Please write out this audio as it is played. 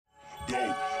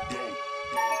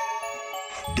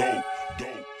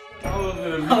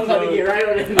I'm gonna get right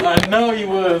on it. I know you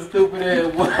was, stupid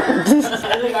ass boy.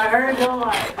 I heard them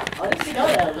like, oh, you know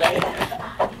that, like.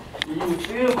 You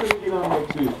still couldn't get on that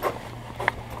too.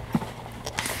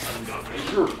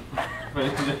 I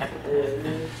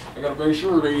gotta make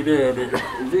sure they ain't there.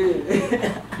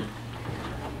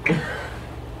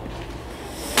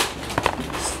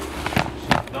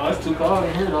 No, it's too cold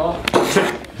in here, dog.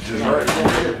 Just right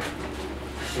here.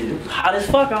 Hot as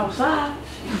fuck outside.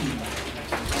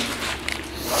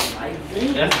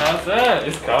 That's outside.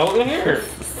 It's cold in here.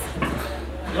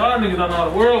 Y'all niggas don't know how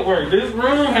the world works. This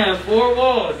room has 4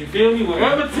 walls. You feel me?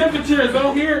 Whatever temperature is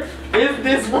on here is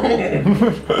this room.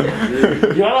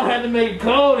 Y'all have to make it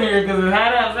cold in here because it's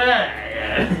hot outside.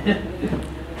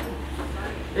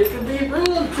 It could be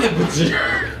room temperature.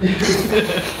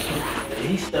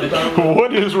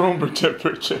 What is room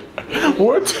temperature?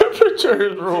 What temperature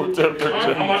is room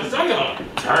temperature? I'm about to tell y'all.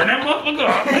 Turn that motherfucker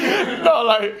off. No,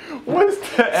 like, what's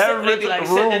the average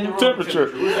room temperature?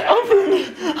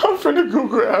 I'm finna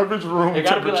Google average room It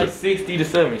gotta be temperature. like 60 to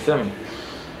 70. 70.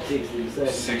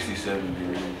 67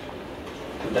 degrees.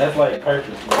 That's like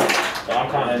perfect. So I'm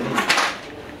kind of neat. I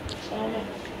don't know.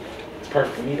 It's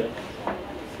perfect for me though.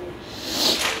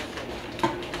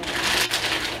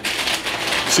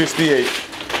 68.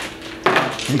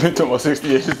 I'm talking about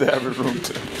 68 is the average room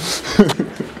temperature.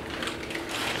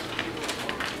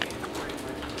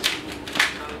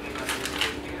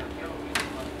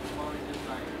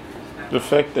 The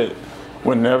fact that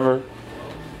whenever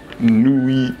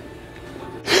Nui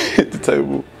hit the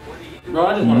table, Bro,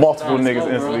 I just wanna multiple start niggas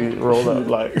slow, instantly roll up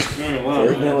like. It's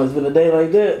been a day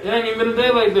like that. It ain't even been a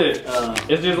day like that.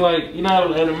 It's just like, you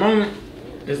know, at the moment,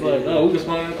 it's like, oh, we can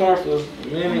smoke in the car for a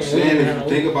minute. I'm saying, if you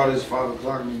think about it, it's 5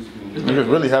 o'clock.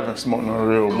 Niggas really haven't smoked no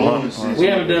real blunt. We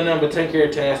haven't done nothing but take care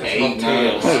of tasks and smoke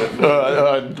tails.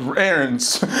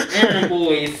 Errands. Errand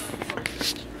boys.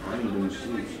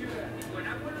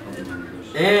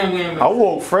 And we ain't I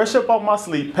woke fresh up off my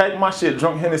sleep, packed my shit,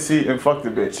 drunk Hennessy, and fucked the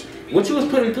bitch. What you was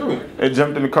putting through? And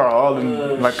jumped in the car all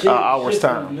in like an hour's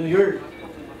time. New York.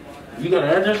 You got an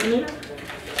address in there?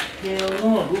 Hell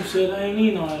no. Who said I ain't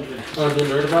need no address? Oh, didn't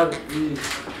heard about it?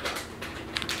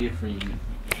 Different.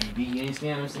 You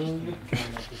understand what I'm saying?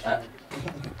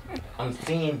 I'm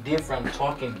seeing different. I'm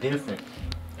talking different.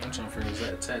 I'm trying to figure, is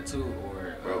that a tattoo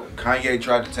or? Bro, Kanye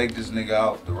tried to take this nigga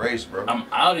out the race, bro. I'm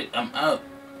out. I'm out.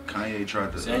 Kanye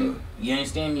tried to. You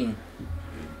understand me?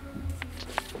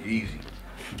 Easy.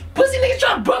 Pussy niggas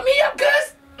trying to bump me up,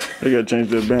 cuz. They gotta change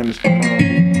their bandage.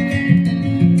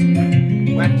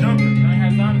 Black jumper. I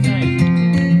have time to change.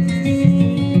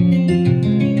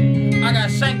 I got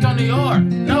shanked on the yard.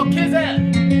 No kids at.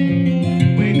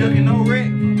 We ain't ducking no wreck.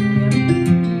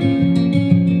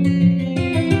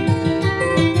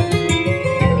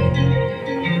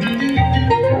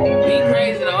 Be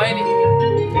crazy though, ain't it?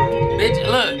 Bitch,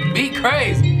 look, be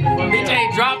crazy. Bitch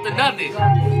ain't dropped or nothing.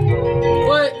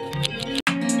 What?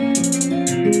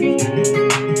 That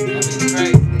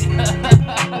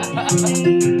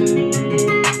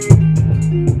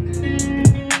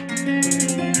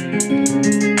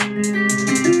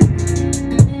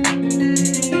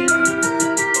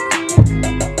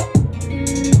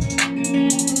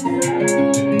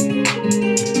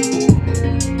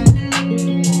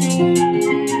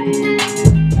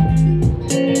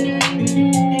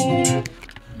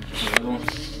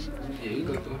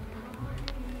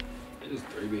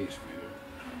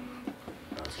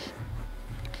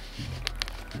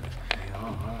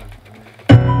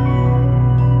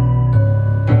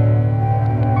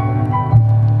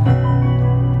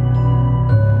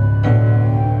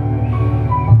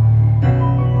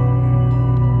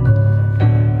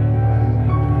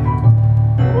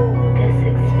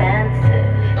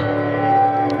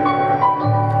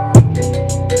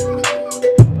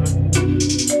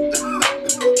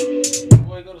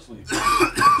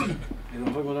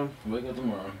Wake up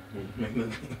tomorrow. It's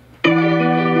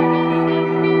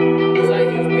like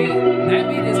his beat. That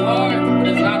beat is hard, but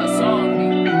it's not a song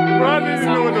beat. Bro, I didn't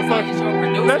even know what the fuck.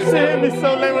 That shit hit me so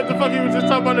late. What the fuck he was just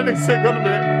talking about? The nigga said, go to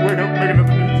bed, wake up, make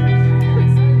another beat.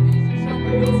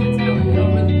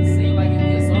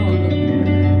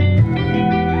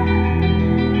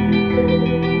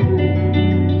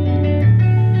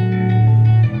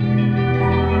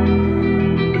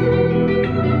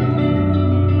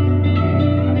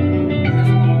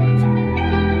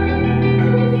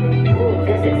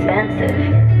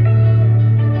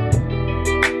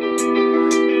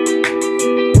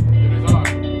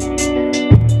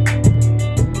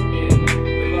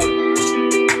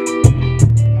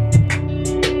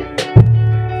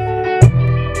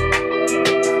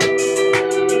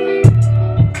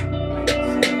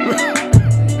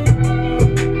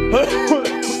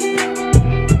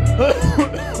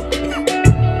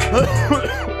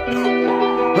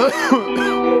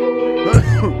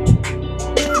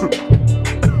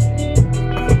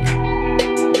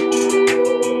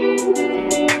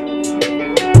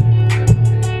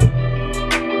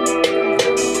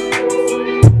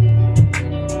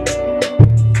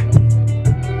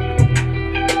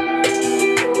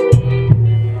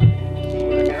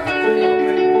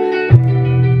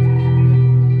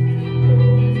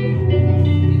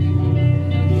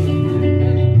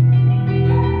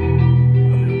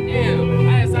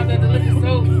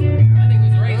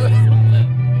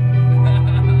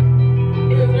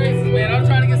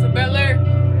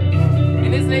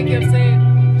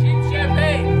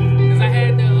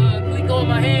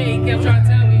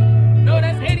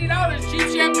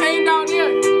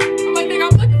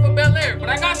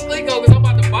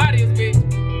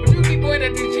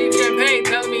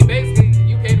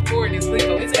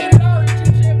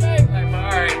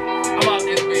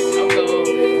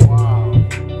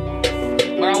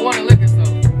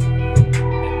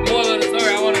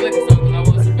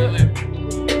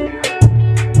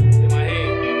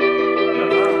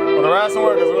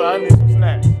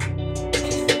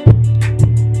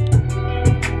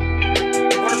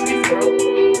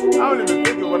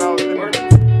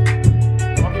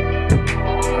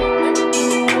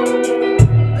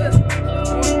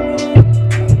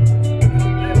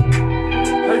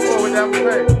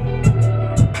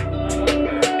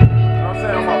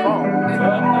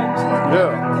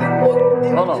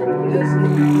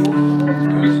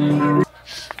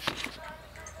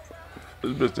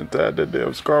 This bitch done tied that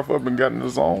damn scarf up and got in the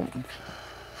zone.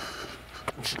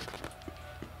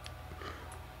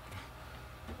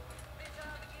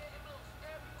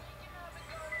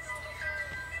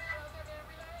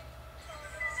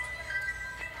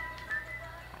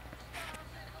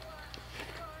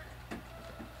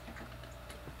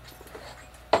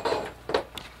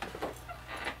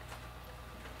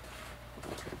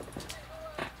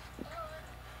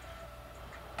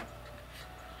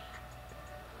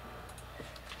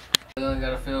 I only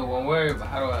gotta feel one word, but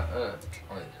how do I,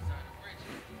 wait.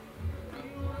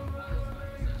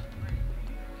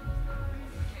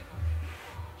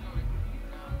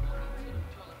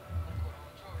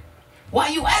 Why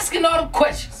you asking all them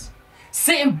questions?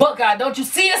 Sitting Buckeye, don't you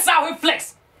see us out here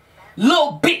flexing?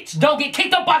 Little bitch, don't get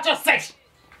kicked up out your section.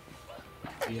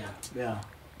 Yeah.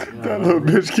 That little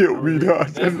bitch killed me, dog.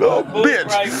 That little bitch.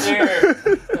 Right there.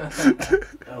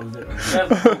 That was it.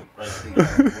 That's book right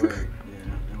there. Word.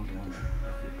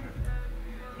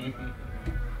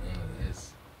 It's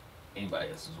anybody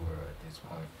else's world at this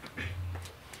point.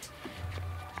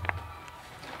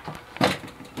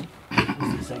 This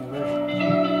is the second version.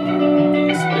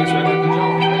 It's space right at the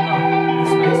Jones right now.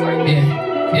 It's space right there.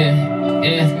 Yeah.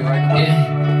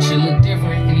 Shit look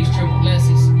different in these triple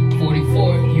S's.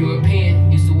 44,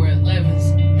 European, used to wear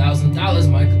 11s. $1,000,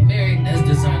 Michael Berry, that's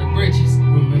designer bridges.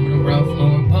 Remember the Ralph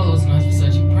Lauren polos, nice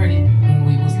Versace printed. When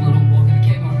we was little, walking to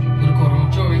Kmart, put a quarter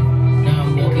on jewelry. Now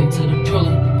I'm walking to the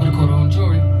jeweler, put a quarter on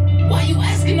jewelry. Why you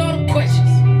asking all them questions?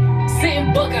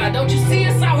 Sitting Buckeye, don't you see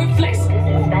us out here flexing?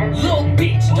 Little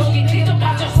bitch, don't get kicked up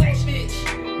out your section,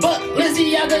 bitch. But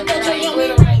Lizzie, I got that young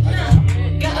with her right now.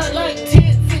 Got her like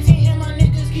 10, 15, and my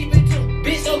niggas keep it too.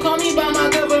 Bitch, don't call me by my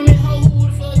government hoe, who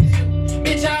the fuck is you?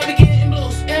 Bitch, I be getting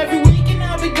blues every weekend,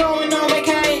 I be going on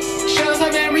vacation. Shows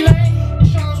like that relay,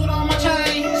 shows with all my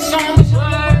chains. Songs with your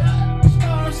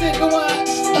stars, sick of what?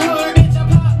 Her bitch, I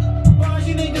pop, bars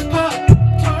you niggas pop,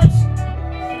 tarts.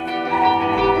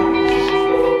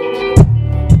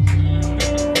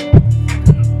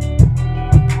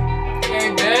 Hey,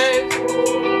 babe.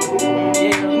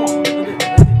 Yeah, come on.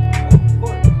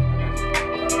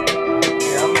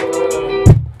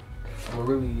 I'm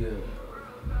really,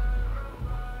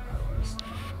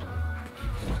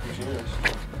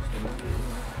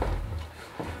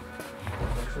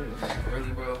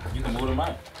 really, bro. You can move the mic.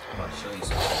 I'm about to show you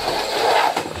something.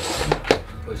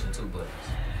 Pushing 2 buttons.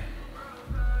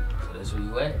 So that's where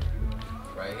you at.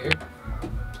 Right here.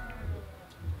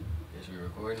 That's where you're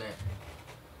recording at.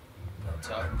 On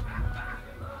top.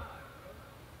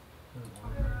 You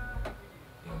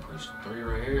gonna push 3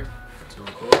 right here to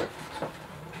record.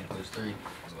 You push 3,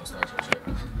 it's gonna start your track.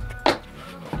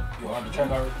 You on the track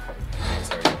already? It's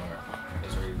already on.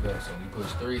 It's ready to go. So when you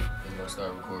push 3, it's gonna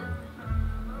start recording.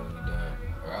 When you're done.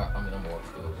 Or I'm gonna walk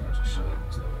through it. I'll just show you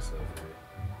stuff myself here.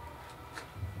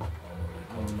 I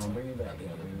don't know Bring it back. I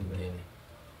think I'm in the beginning.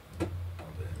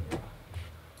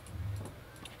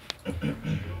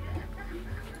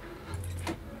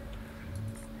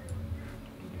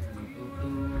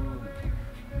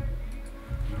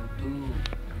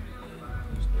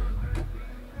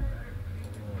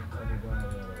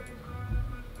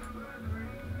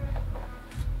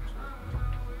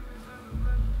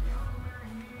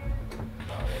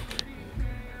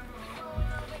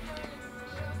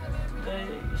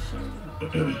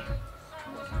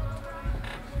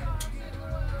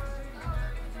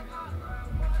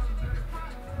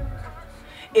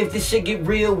 If this shit get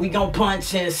real, we gon'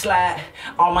 punch and slide.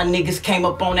 All my niggas came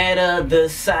up on that other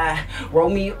side. Roll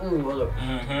me, ooh, look.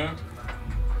 You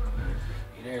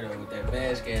there though with that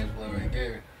bass gas blow right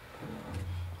there.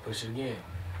 Push it again.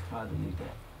 I'll delete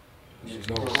that. You just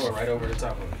go record right over the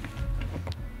top of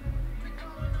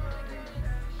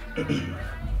it.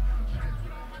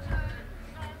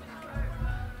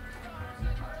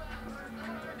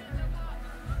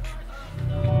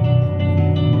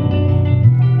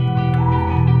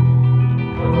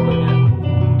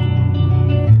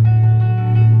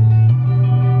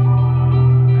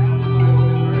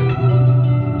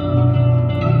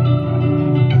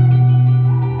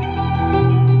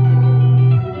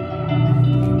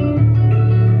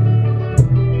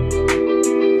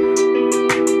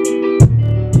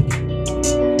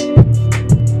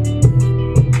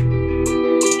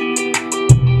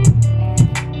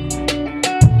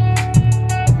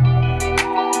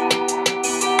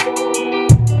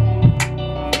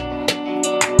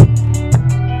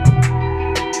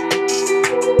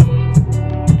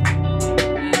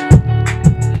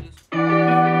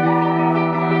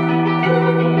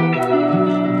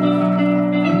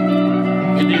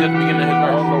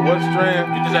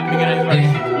 just at the beginning of his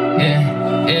verse. Yeah.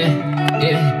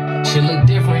 Shit look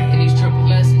different in these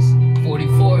triple S's.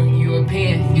 44,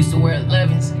 European, used to wear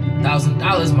 11s.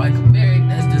 $1,000, Michael Berry,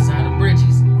 that's designer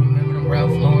bridges. Remember them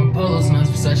Ralph Lauren polos, nice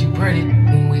Versace printed.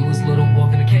 When we was little,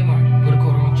 walking to Kmart, put a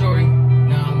quarter on jewelry.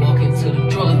 Now I'm walking to the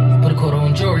trolley, put a quarter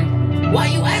on jewelry. Why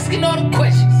you asking all them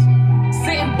questions?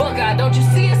 Sitting bug-eyed, don't you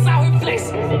see us out here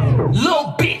flexing?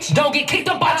 Little bitch, don't get kicked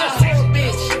up out your section.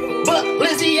 Bitch, but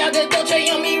Lizzie, I got Dolce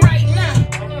on me right now.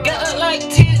 Got like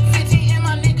 10, 15, and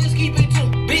my niggas keep it too.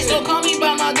 Bitch, don't call me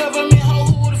by my government hoe,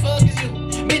 who the fuck is you?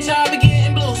 Bitch, I be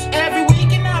getting blues every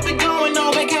weekend, I be going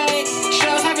on vacation.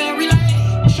 Shows having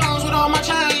relay, shows with all my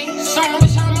chains. Some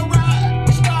bitch, I'm a ride,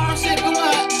 star, sipping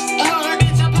wine.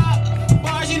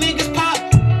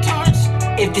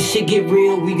 If the shit get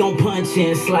real, we gon' punch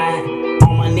and slide.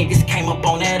 All my niggas came up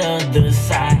on that other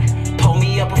side. Pull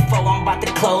me up before I'm about to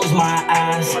close my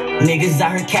eyes. Niggas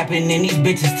out here capping and these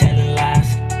bitches telling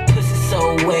lies. Pussy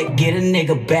so wet, get a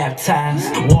nigga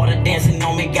baptized. Water dancing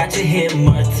on me, got you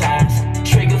hypnotized.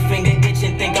 Trigger finger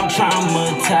itching, think I'm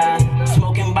traumatized.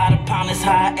 Smoking by the pound is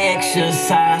how I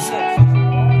exercise.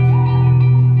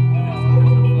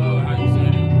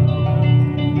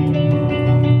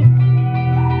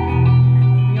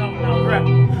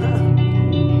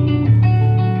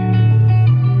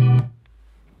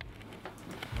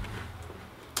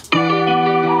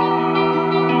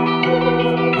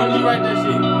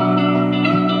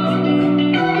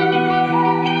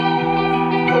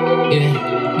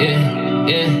 Yeah.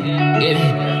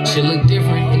 Shit look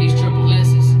different in these triple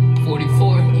S's.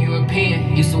 44,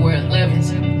 European, used to wear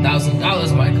 11s.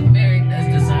 $1,000, Michael Berry, that's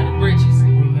designer bridges.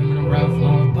 Remember them Ralph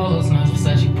Lauren polos, nice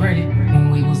Versace printed.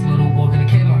 When we was little, walking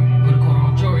to Kmart, put a quarter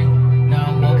on jewelry. Now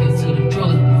I'm walking to the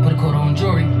trolley, put a quarter on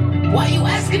jewelry. Why you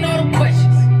asking all them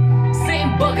questions?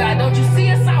 Same bug-eyed, don't you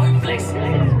see us out here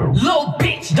flexing? Little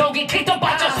bitch, don't get kicked up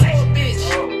out your section.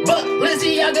 Bitch, but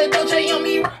Lizzie, I got Dolce on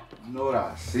me. You know what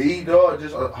I see, dog?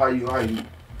 Just how you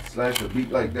slash the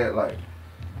beat like that, like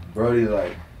Brody,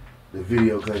 like the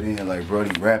video cut in, like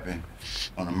Brody rapping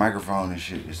on the microphone and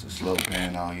shit. It's a slow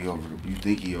pan out. You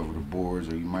think he over the boards,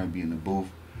 or you might be in the booth.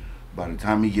 By the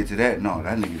time he get to that, no,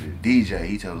 that nigga the DJ.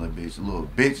 He telling that bitch, little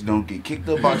bitch, don't get kicked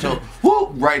up out your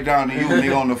whoop right down to you,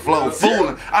 nigga on the floor,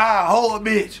 fooling. Hold a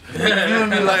bitch. You feel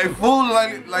me? Like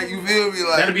fooling, like you feel me?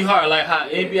 Like that'd be hard, like how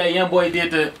NBA YoungBoy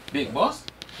did the Big Boss.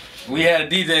 We had a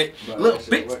DJ, look,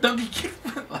 bitch, don't get kicked.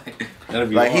 Like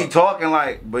he talking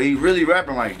like, but he really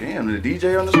rapping like, damn, the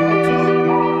DJ on the song too.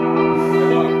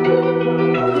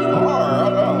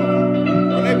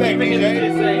 Run that back,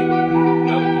 DJ.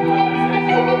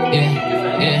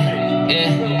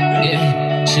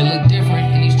 Yeah. Shit look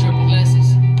different in these triple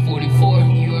S's. 44,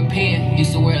 European,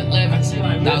 used to wear 11s.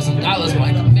 $1,000,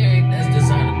 Michael Berry, that's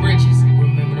designer bridges.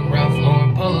 Remember them Ralph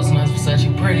Lauren polos, nice Versace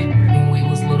printed. When we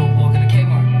was little, walking to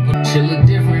Kmart. Shit look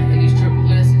different in these triple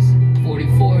S's.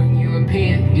 44,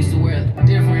 European, used to wear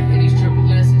different in these triple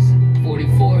S's.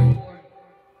 44.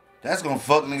 That's gonna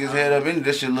fuck niggas head up. And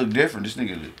this shit look different. This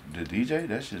nigga, the DJ,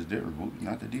 that shit's different,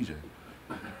 not the DJ.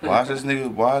 Why is this nigga,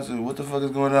 what the fuck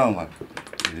is going on? Like,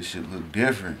 yeah, this shit look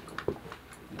different.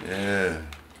 Yeah.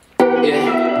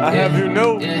 I have you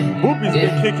know, Whoopi's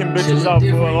been kicking bitches out for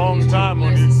a long time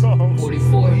on these songs.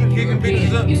 44, kicking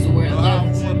bitches up. Used to wear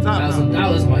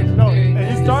 $1,000, Michael Berry. And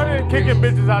he started kicking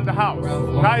bitches out the house.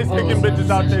 Now he's kicking bitches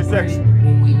out their section.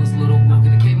 When we was little,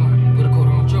 walking to Kmart, put a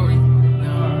quarter on jewelry.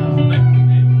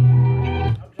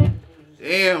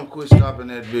 Damn, quit stopping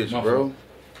that bitch, bro.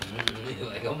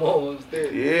 Like I'm almost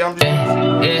there. Yeah, I'm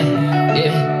just.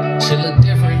 Yeah. Shit look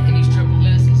different in these triple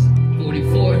S's.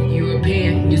 44,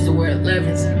 European, used to wear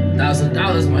 11s.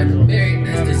 $1,000, Michael Berry,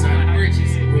 that's designer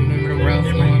bridges. Remember them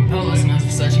Ralph Lauren polos, nice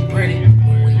Versace printed.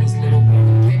 When we was little,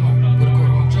 Kmart, put a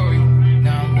quarter on jewelry.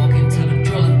 Now I'm walking to the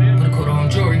trolley, put a quarter on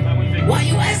jewelry. Why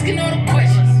you asking all the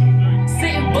questions?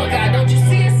 Same bug-eyed, don't you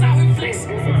see us out here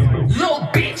flexing? Little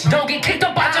bitch, don't get kicked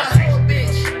up out your section.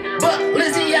 Bitch, but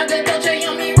Lizzie, I got Dolce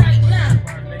on me right now.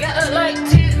 Got like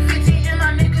 10, 15, and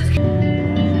my niggas.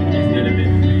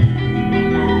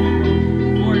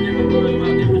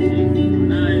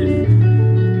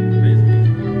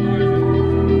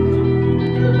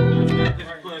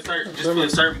 Just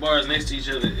put certain bars next to each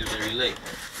other if they relate.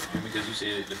 Because you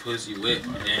said the pussy wet,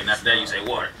 and then after that you say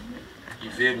water.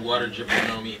 You feel me? Water dripping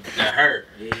on me. Got her.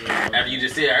 After you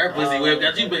just said her pussy wet,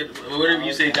 got you, whatever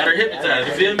you say, got her hypnotized.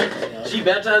 You feel me? She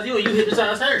baptized you, and you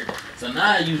hypnotized her. So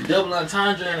now you double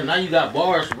entendre, and now you got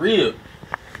bars for real.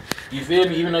 You feel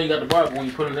me? Even though you got the bar, but when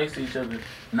you put them next to each other,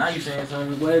 now you saying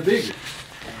something way bigger.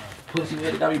 Pussy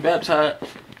wet, got me baptized.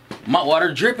 My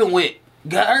water dripping wet.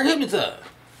 Got her hypnotized.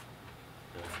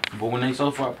 But when they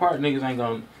so far apart, niggas ain't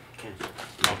gonna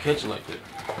catch you like that.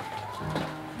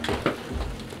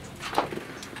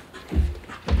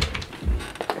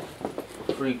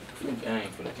 Free game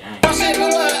for the game.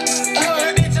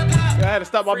 I had to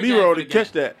stop my Free B-roll game to for the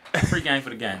catch that. Free game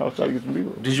for the game. I was trying to get some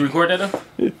B-roll. Did you record that though?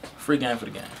 Yeah. Free game for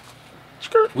the game.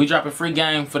 Skirt. We dropping free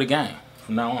game for the game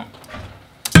from now on.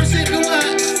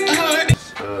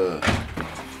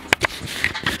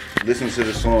 Listen to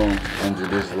the song Under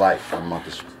This Light.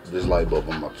 This light bulb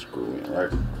I'm about to screw in,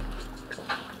 right?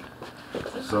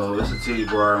 So it's a titty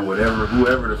bar and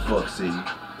whoever the fuck see you,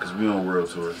 cause we on world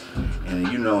tour, and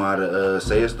you know how to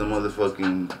say it's the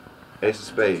motherfucking Ace of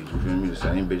Spades. You feel me? The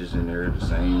same bitches in there, the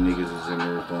same niggas is in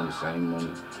there throwing the same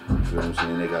money. You feel what I'm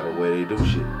saying? They got a way they do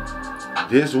shit.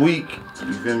 This week,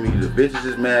 you feel me? The bitches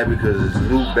is mad because this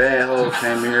new bad hoes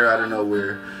came here out of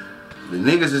nowhere. The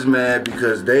niggas is mad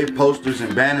because they posters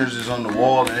and banners is on the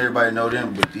wall and everybody know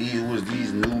them, but these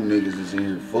new niggas is in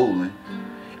here fooling.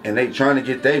 And they trying to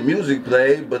get their music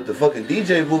played, but the fucking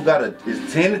DJ booth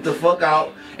is tinted the fuck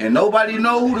out, and nobody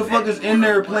know who the fuck is in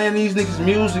there playing these niggas'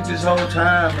 music this whole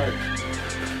time. Like,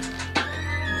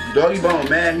 Doggy Bone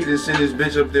mad he just sent his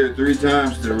bitch up there 3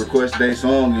 times to request their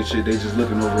song and shit. They just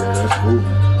looking over at us moving.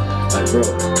 Like, bro,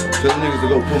 tell the niggas to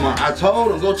go put my. I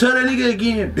told him, go tell that nigga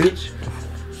again, bitch.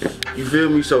 You feel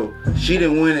me? So she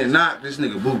didn't win and knock. This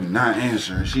nigga Booby not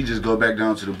answering. She just go back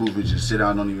down to the booth and just sit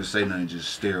down, don't even say nothing,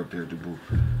 just stare up there at the booth.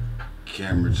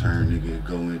 Camera turn, nigga,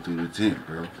 go in through the tent,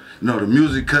 bro. No, the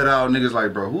music cut out. Niggas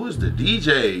like, bro, who is the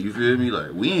DJ? You feel me?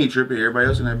 Like, we ain't tripping. Everybody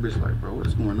else in that bitch like, bro, what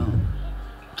is going on?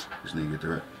 This nigga get the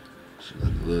right. She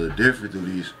look a little different through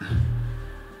these.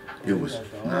 It was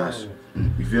nice.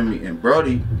 You feel me? And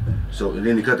Brody, so and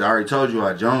then he cut the, I already told you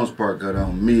how Jones Park cut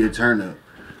on mid turn up.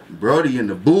 Brody in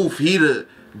the booth, he the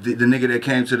nigga that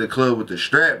came to the club with the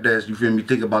strap that's, you feel me,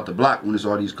 think about the block when it's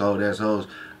all these cold ass hoes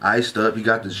iced up. He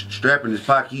got the strap in his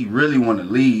pocket. He really want to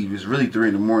leave. It's really 3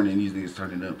 in the morning and these niggas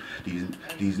turning up.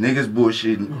 These niggas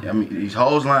bullshitting. I mean, these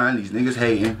hoes lying. These niggas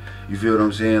hating. You feel what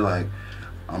I'm saying? Like,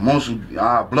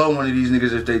 I'll blow one of these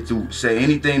niggas if they say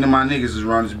anything to my niggas is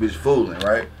around this bitch fooling,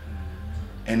 right?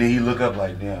 And then he look up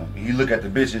like, damn. He look at the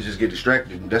bitch and just get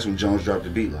distracted. That's when Jones dropped the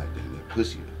beat like, damn, that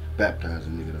pussy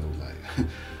baptizing nigga though. Like,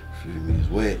 feel me, it's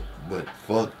wet, but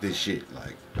fuck this shit.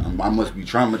 Like, I must be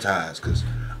traumatized, cause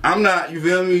I'm not, you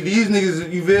feel me? These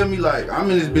niggas, you feel me? Like,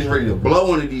 I'm in this bitch ready to blow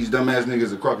one of these dumbass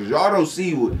niggas across, cause y'all don't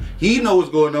see what, he know what's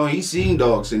going on. He seen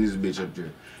dogs send this bitch up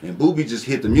there. And Booby just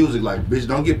hit the music like, bitch,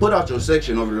 don't get put out your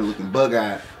section over there looking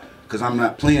bug-eyed, cause I'm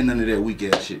not playing none of that weak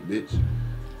ass shit, bitch.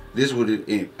 This would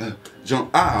it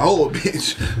jump. Hold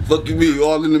bitch. Fuck you, me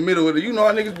all in the middle of it. You know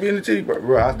how niggas be in the titty,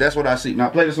 bro. That's what I see. Now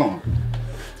play the song.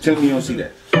 Tell me you don't see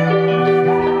that.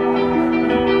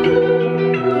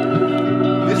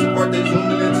 This is the part they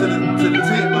zooming into the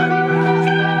tent like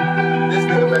this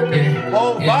nigga back there.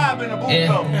 Whole vibe in the booth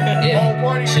though. Whole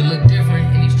party. Shit look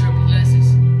different in these triple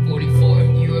S's. 44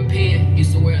 European.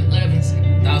 Used to wear 11s.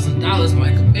 $1,000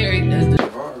 Michael Berry. That's the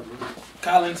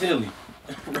Colin Tilly.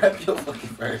 Rap your fucking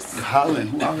verse. Colin,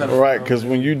 who I gotta Right, because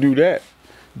when you do that,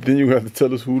 then you have to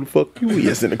tell us who the fuck you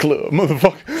is in the club,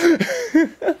 motherfucker.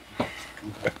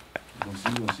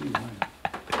 We'll see, man.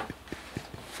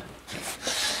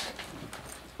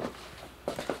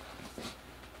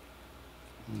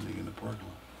 Nigga in the parking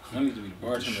lot. I need to be the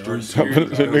bartender.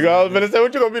 Nigga, I was gonna say,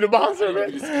 what you gonna be the bouncer, man?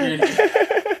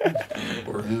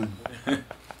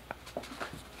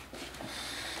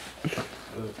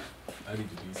 I need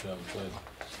to do something pleasant.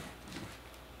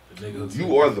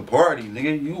 You are the party,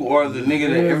 nigga. You are the nigga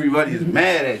that everybody is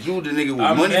mad at. You the nigga with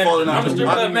money falling out I'm a his strip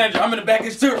club pocket. manager. I'm in the back of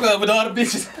the strip club with all the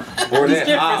bitches. Or that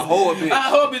I hold bitch. I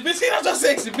hold bitch. Bitch, see, I'm so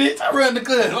sexy, bitch. I run the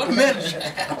club. I'm the manager.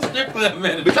 I'm a strip club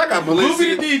manager. Bitch, I got Who be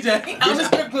Balenciaga. the DJ? I'm the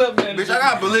strip club manager. Bitch, I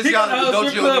got Balenciaga and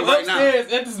Dolce on me right now.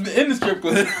 Upstairs in the strip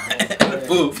club. In the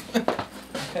booth.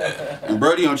 And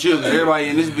Brody on chill because everybody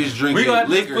in this bitch We drinking gonna have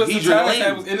to liquor. put He some time drinking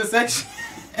tables in the section.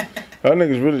 Y'all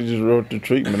niggas really just wrote the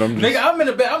treatment. I'm Nigga, just, I'm in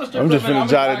the back. I'm the strip I'm club just finna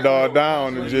manager. jot it all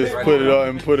down and just put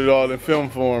it all in film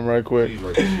form right quick.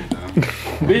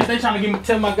 Bitch, they trying to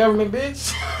tell my government,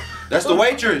 bitch. That's the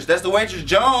waitress. That's the waitress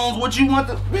Jones. What you want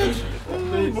the bitch?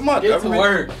 My Get to government.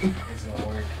 work.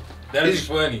 That is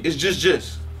funny. It's just,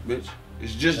 bitch.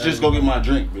 It's just go get my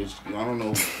drink, bitch. I don't know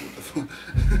what the fuck.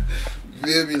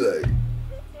 You feel me? Like,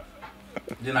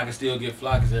 Then I can still get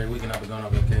fly because every weekend I've been going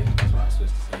on vacation. That's why I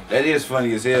switched to saying. that is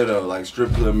funny as hell though. Like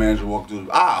strip club manager walk through.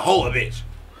 Hold it, bitch.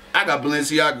 I got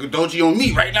Balenciaga Dolce on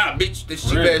me right now, bitch. This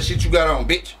cheap ass shit you got on,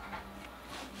 bitch.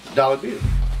 Dollar bill.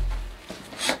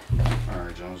 All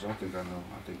right, Jones. I think I know.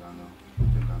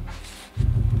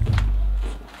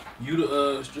 You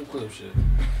the strip club shit.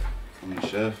 I mean,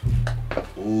 chef.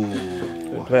 Ooh.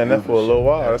 They're playing that for a little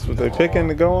while. That's what they picking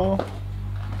to go on.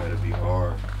 Better be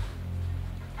hard.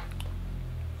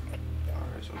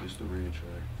 Alright, so this the red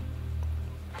track.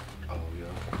 Oh,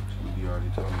 yeah. You already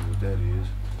told me what that is.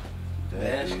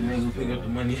 That She ain't gonna pick up the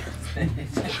money.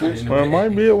 Well, it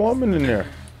might be a woman in there.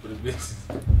 For the bitches.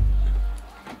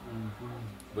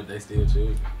 But they still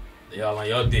choose. They all on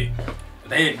your dick.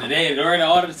 They already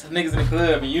all the niggas in the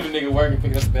club and you the nigga working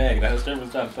picking up the bag. That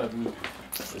strippers trying to fuck me.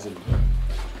 That's it.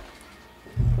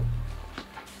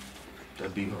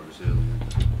 That be hard as hell, man.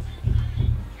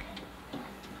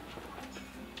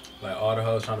 Like all the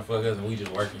hoes trying to fuck us and we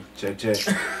just working. Check.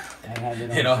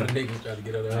 And all the niggas trying to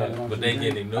get other hoes, but they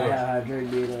getting ignored. How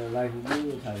Drake did Life is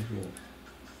Good type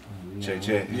shit.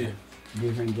 Check. Yeah.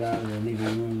 Different jobs that nigga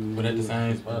room. But at the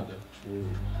same spot though. Yeah.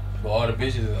 But all the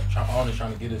bitches are only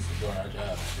trying to get us to do our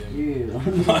job.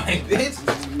 Yeah. Like,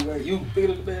 bitch, you pick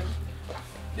up the bag.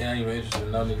 They ain't even interested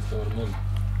in no niggas throwing the money.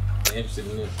 They interested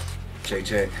in this. Check.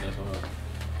 That's what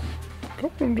A couple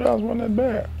of them jobs weren't that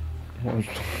bad.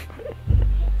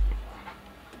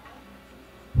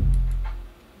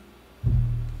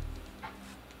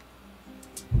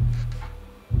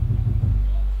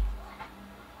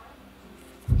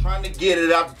 Trying to get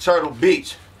it out to Turtle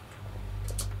Beach.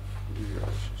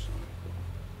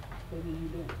 What did you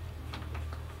do?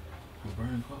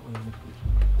 Brian Cotwell.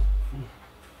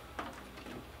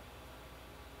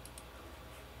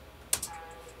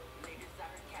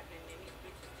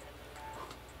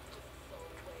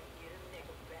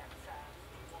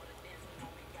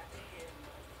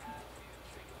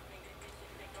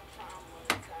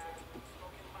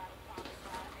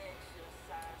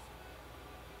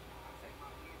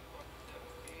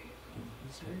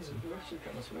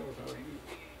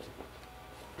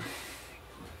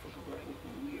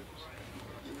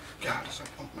 God, it's like,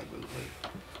 oh my God.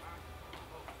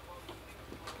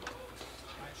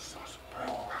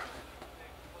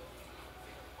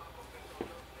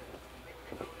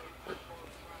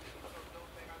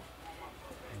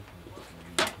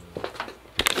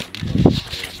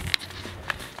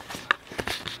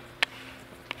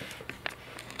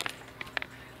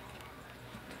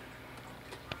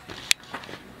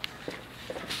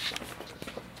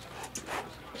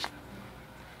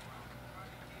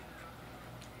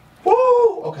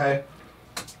 Woo! Okay.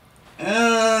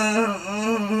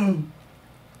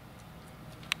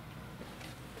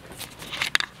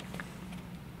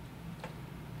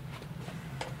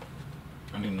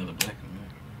 I need another black one, man.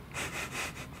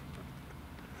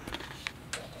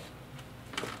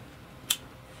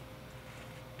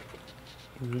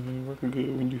 It ain't working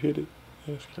good when you hit it.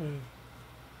 That's crazy.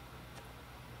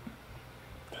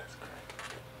 That's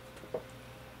crazy.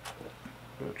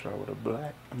 Better try with a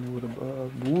black. I mean with a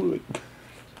wood.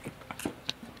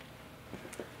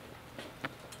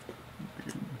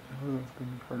 That's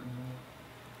gonna be hurting more.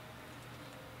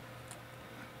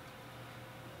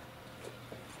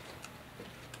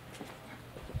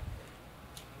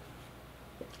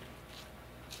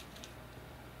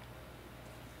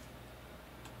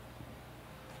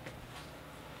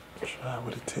 Try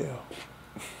with a tail.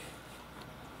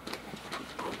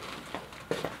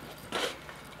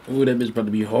 Ooh, that bitch about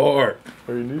to be hard.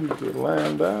 Or you need to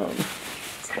laying down.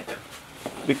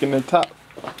 Sticking the top.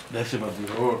 That shit about to be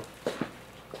hard.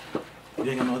 You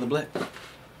ain't got no other black?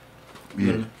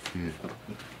 Yeah.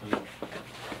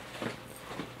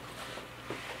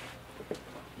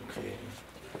 Okay.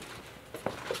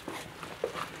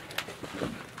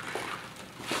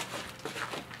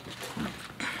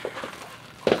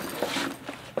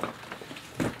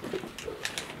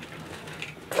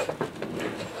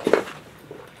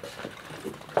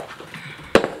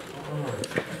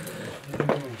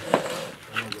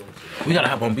 We gotta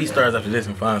hop on BeatStars after this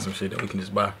and find some shit that we can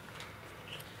just buy.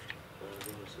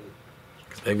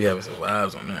 Cause they be having some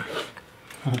vibes on there.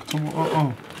 Come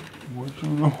on, what you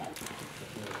know?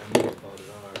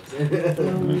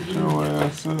 Get your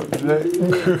ass up, Jack.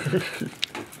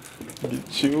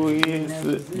 Get your ass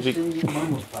up, Jack.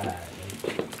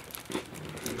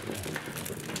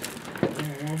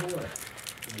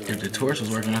 If the torch was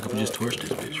working, I could just torch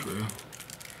this bitch for real.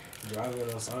 Drive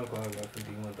it on SoundCloud got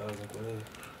 51,000 plays.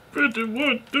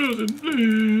 51,000,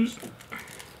 please.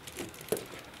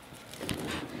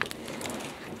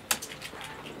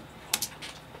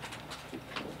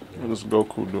 What's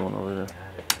Goku doing over here?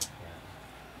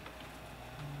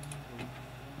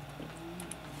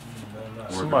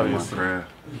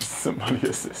 Somebody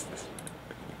assist us.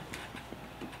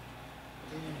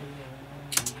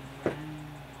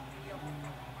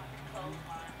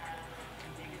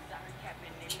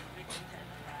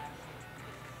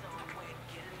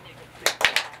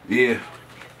 Yeah.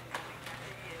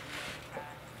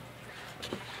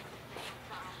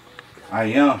 I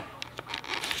am.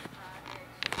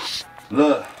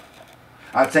 Look,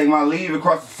 I take my leave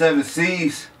across the 7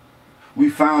 seas. We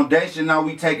foundation, now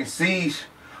we taking siege.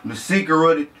 The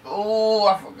secret of it. Oh,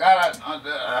 I forgot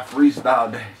I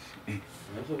freestyled that shit.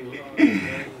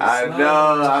 I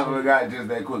know, I forgot just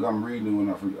that quick. I'm reading it when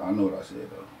I know what I said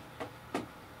though.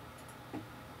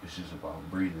 It's just about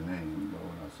breathing in, you know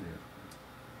what I said.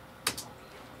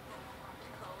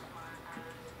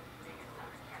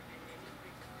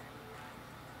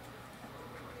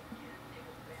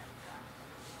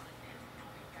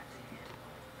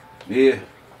 Yeah.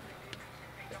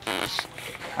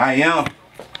 I am.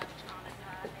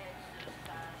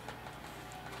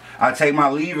 I take my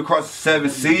leave across the 7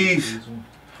 seas.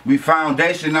 We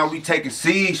foundation, now we taking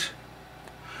siege.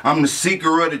 I'm the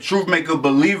seeker of the truth, make a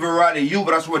believer out of you,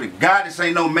 but I swear to God, this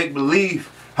ain't no make-believe,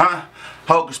 huh?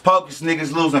 Hocus pocus,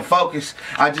 niggas losing focus.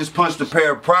 I just punched a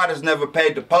pair of Pradas, never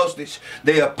paid the postage.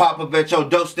 They'll pop up at your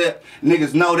doorstep,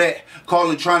 niggas know that.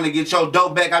 Calling trying to get your dough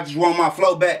back, I just want my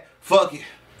flow back. Fuck it.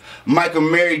 Michael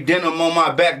Mary denim on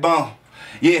my backbone.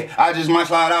 Yeah, I just might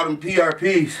slide out in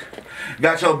PRPs.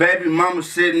 Got your baby mama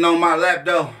sitting on my lap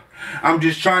though. I'm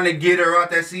just trying to get her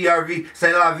out that CRV,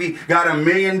 say la vie. Got $1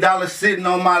 million sitting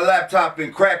on my laptop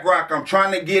in crack rock. I'm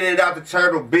trying to get it out the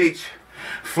Turtle Beach.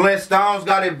 Flintstones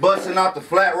got it busting out the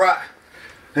flat rock.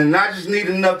 And I just need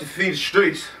enough to feed the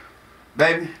streets,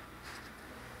 baby.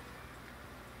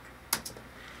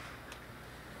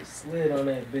 Slid on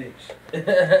that bitch.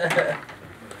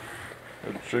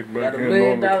 That chick back Got $1 in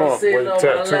million on the car, sitting wait, on my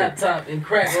tattoo. laptop in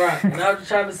crack rock. And I was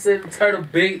trying to sit in Turtle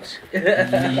Beach.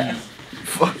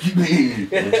 Fuck you mean?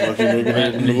 Looks like he's making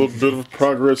a little bit of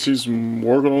progress. He's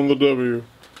working on the W.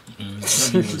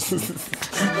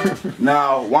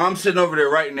 Now, while I'm sitting over there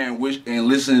writing there and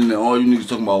listening to all you niggas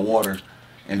talking about water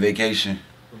and vacation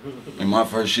and my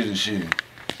first shit and shit,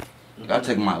 I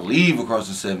take my leave across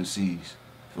the 7 seas.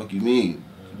 Fuck you mean?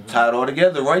 Tie it all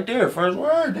together right there. First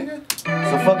word, nigga. It's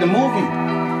a fucking movie.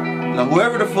 Now,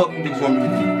 whoever the fuck you niggas want me to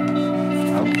be,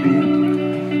 I will be here.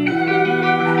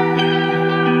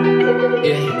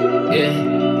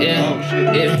 Yeah. Oh,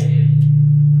 shit. Yeah.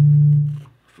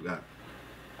 Forgot.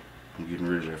 I'm getting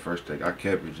rid of that first take. I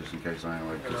kept it just in case I ain't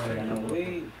like this take.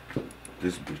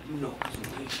 This bitch.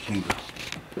 King.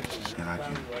 And I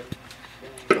can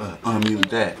unmute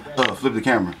that. Flip the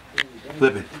camera.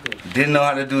 Flip it. Didn't know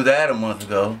how to do that a month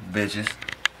ago, bitches.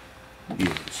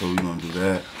 Yeah, so we gonna do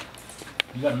that.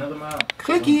 You got another mile?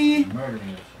 Clicky.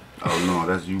 Murdering Oh no,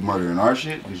 that's you murdering our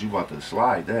shit? Cause you about to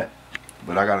slide that.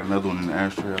 But I got another one in the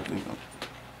ashtray, I think I'm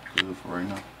good for right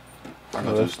now. I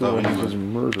got this stuff He anyway. just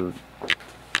murdered.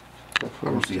 I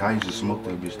don't see how you just smoked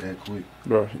that bitch that quick.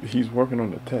 Bro, he's working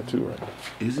on the tattoo right now.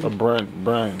 Is it? A Brian,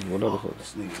 whatever.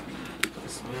 This nigga.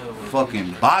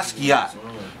 Fucking Basquiat.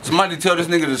 Somebody tell this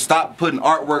nigga to stop putting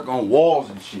artwork on walls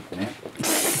and shit, man.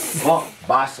 Fuck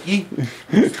Bosky.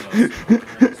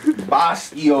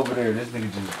 Bosky over there. This nigga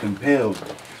just compelled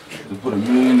to put $1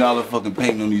 million fucking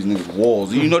painting on these niggas'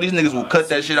 walls. And you know these niggas will cut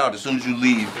that shit out as soon as you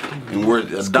leave and worth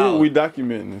 $1. Cool, we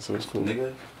documenting it, so it's cool.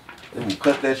 Nigga, they will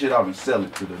cut that shit out and sell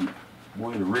it to the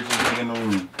boy, the richest nigga in the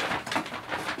room.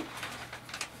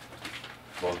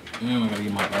 Fuck it. I gotta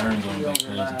get my burns on that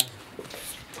crazy.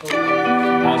 I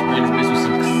was spraying this bitch with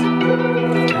some.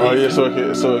 Oh yeah, so it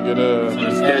could I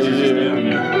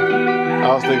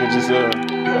was thinking just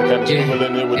kind of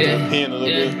sprinkling it with the pen a little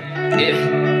bit.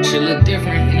 Yeah, shit look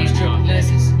different in these triple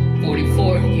glasses.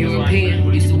 44,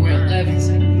 European, used to wear 11s.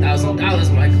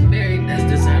 $1,000, Michael Berry, that's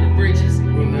designer breeches.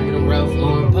 Remember them Ralph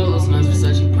Lauren polos, mine's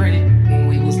Versace printed. When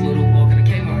we was little, walking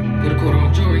to Kmart, put a quarter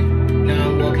on jewelry. Now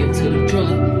I'm walking to the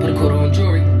driller, put a quarter on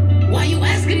jewelry. Why you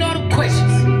asking all the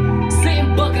questions?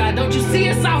 Saying Buckeye, don't you see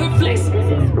us out here flexing?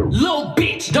 Little bitch.